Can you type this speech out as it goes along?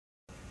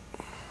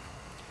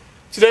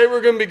Today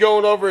we're going to be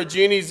going over a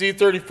Genie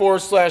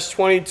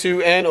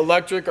Z34/22N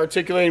electric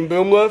articulating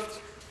boom lift.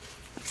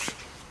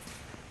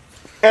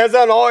 As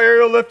on all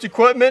aerial lift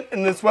equipment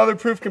in this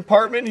weatherproof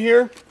compartment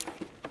here,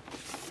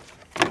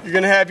 you're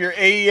going to have your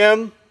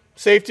AEM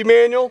safety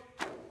manual,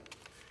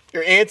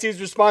 your ANSI's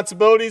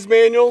responsibilities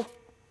manual,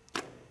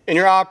 and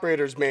your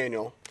operator's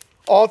manual.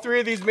 All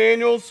three of these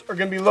manuals are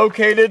going to be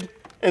located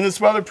in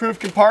this weatherproof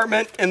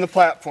compartment in the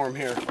platform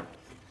here.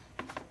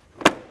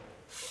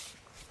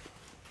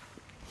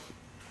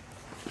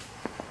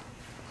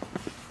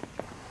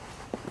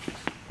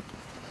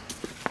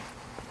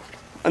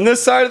 On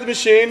this side of the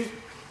machine,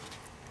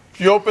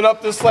 if you open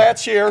up this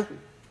latch here,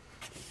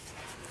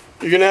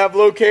 you're going to have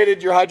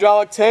located your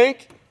hydraulic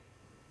tank,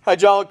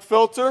 hydraulic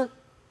filter,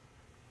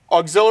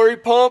 auxiliary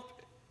pump,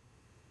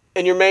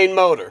 and your main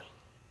motor.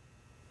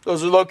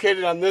 Those are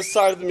located on this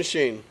side of the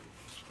machine.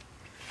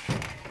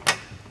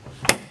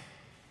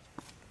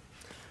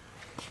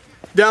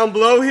 Down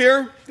below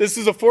here, this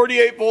is a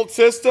 48-volt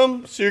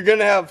system, so you're going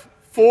to have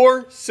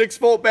 4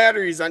 6-volt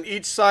batteries on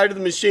each side of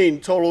the machine,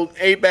 total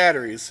 8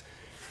 batteries.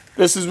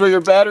 This is where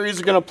your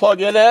batteries are going to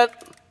plug in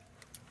at,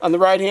 on the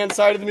right-hand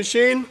side of the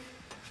machine.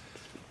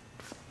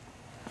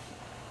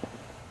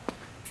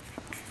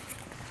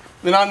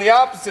 Then on the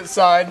opposite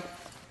side,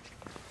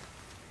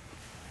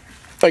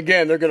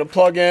 again, they're going to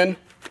plug in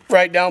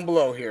right down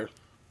below here.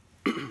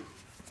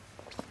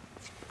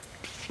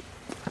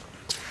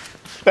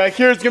 Back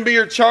here is going to be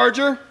your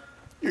charger.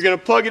 You're going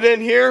to plug it in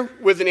here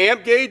with an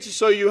amp gauge to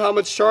show you how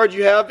much charge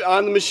you have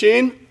on the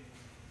machine.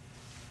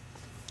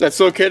 That's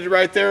located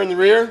right there in the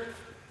rear.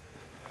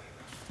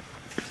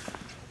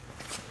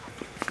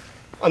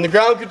 On the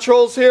ground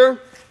controls here,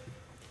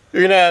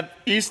 you're going to have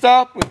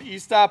E-stop with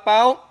E-stop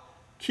out,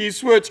 key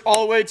switch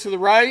all the way to the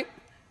right.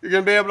 You're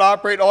going to be able to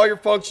operate all your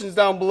functions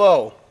down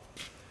below.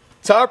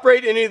 To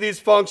operate any of these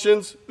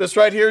functions, this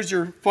right here is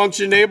your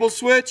function enable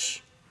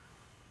switch.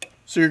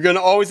 So you're going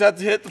to always have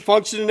to hit the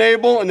function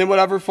enable and then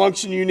whatever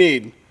function you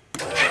need.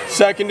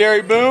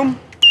 Secondary boom,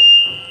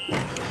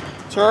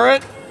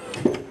 turret,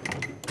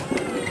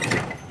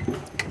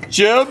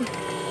 jib,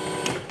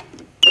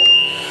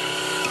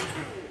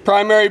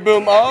 primary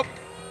boom up,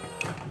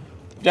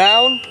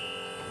 down,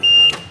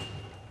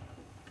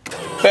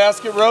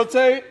 basket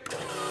rotate,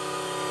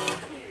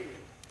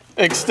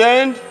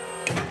 extend,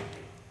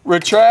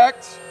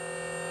 retract,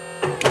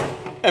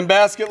 and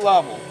basket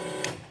level.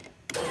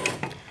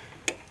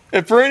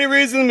 If for any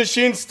reason the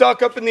machine's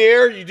stuck up in the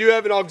air, you do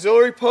have an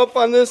auxiliary pump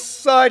on this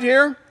side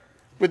here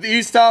with the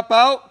E-stop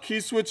out,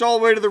 key switch all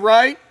the way to the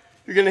right.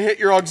 You're going to hit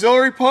your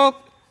auxiliary pump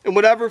and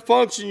whatever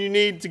function you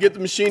need to get the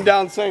machine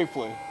down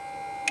safely.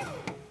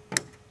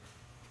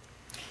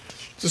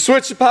 To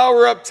switch the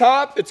power up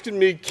top, it's going to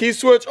be key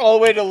switch all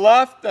the way to the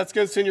left. That's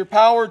going to send your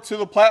power to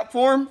the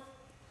platform.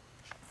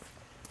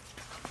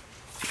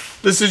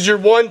 This is your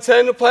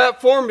 110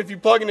 platform. If you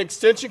plug an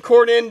extension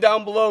cord in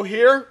down below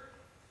here,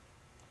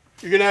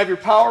 you're going to have your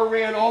power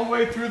ran all the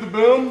way through the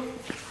boom.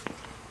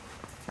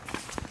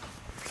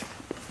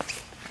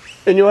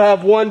 And you'll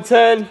have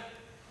 110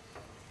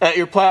 at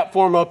your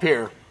platform up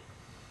here.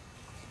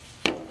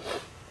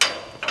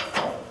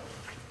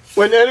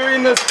 When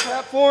entering this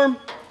platform,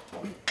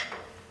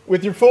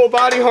 with your full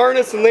body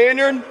harness and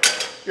lanyard,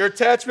 your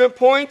attachment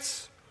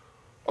points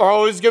are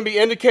always going to be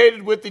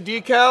indicated with the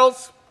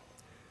decals.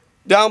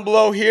 Down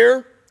below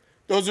here,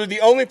 those are the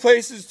only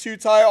places to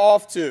tie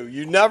off to.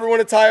 You never want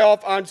to tie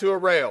off onto a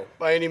rail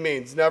by any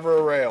means, never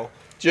a rail,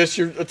 just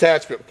your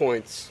attachment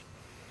points.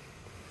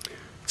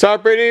 To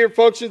operate any of your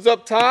functions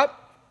up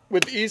top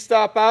with the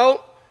E-stop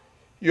out,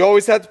 you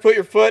always have to put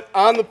your foot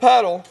on the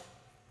pedal.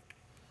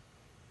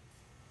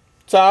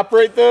 To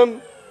operate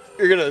them,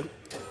 you're going to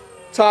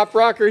top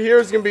rocker here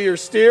is going to be your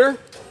steer.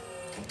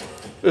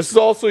 This is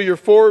also your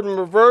forward and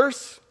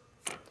reverse.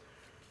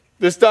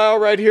 This dial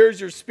right here is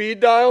your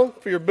speed dial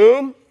for your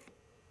boom.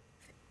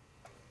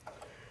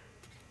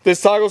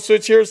 This toggle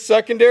switch here is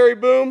secondary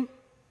boom,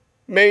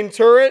 main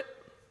turret,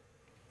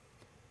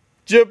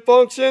 jib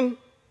function,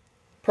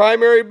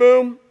 primary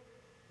boom,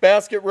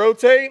 basket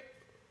rotate,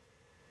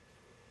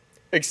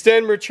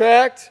 extend,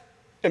 retract,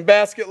 and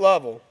basket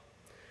level.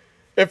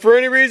 If for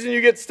any reason you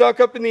get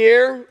stuck up in the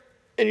air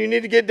and you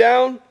need to get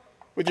down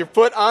with your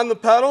foot on the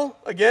pedal,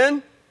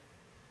 again,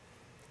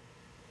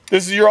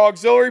 this is your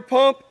auxiliary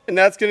pump, and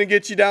that's going to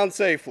get you down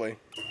safely.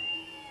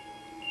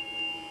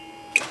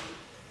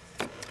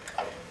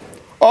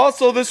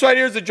 Also, this right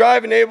here is a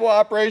drive enable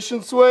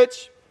operation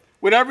switch.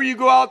 Whenever you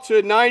go out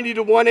to 90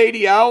 to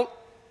 180 out,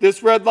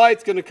 this red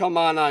light's going to come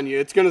on you.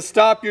 It's going to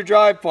stop your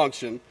drive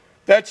function.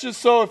 That's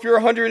just so if you're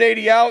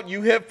 180 out,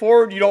 you hit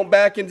forward, you don't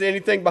back into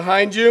anything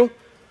behind you.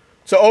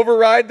 To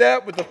override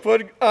that with the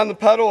foot on the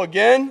pedal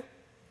again,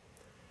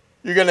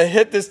 you're going to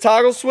hit this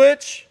toggle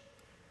switch,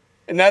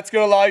 and that's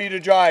going to allow you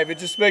to drive. It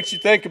just makes you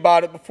think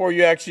about it before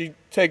you actually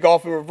take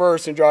off in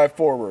reverse and drive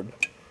forward.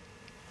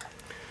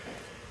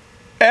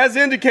 As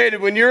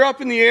indicated, when you're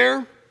up in the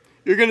air,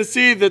 you're going to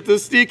see that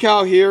this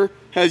decal here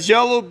has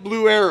yellow,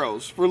 blue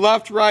arrows for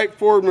left, right,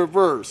 forward, and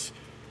reverse.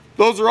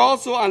 Those are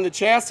also on the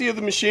chassis of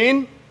the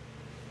machine.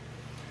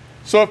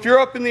 So if you're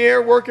up in the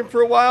air working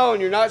for a while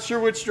and you're not sure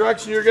which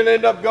direction you're going to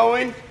end up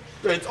going,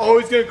 it's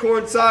always going to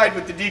coincide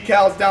with the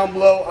decals down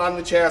below on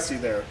the chassis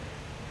there.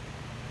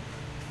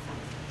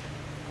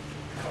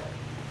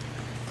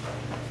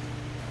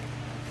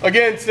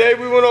 Again, today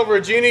we went over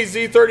a Genie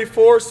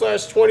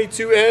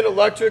Z34/22N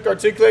electric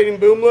articulating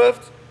boom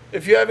lift.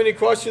 If you have any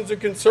questions or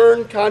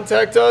concern,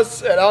 contact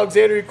us at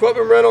Alexander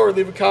Equipment Rental or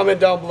leave a comment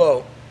down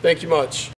below. Thank you much.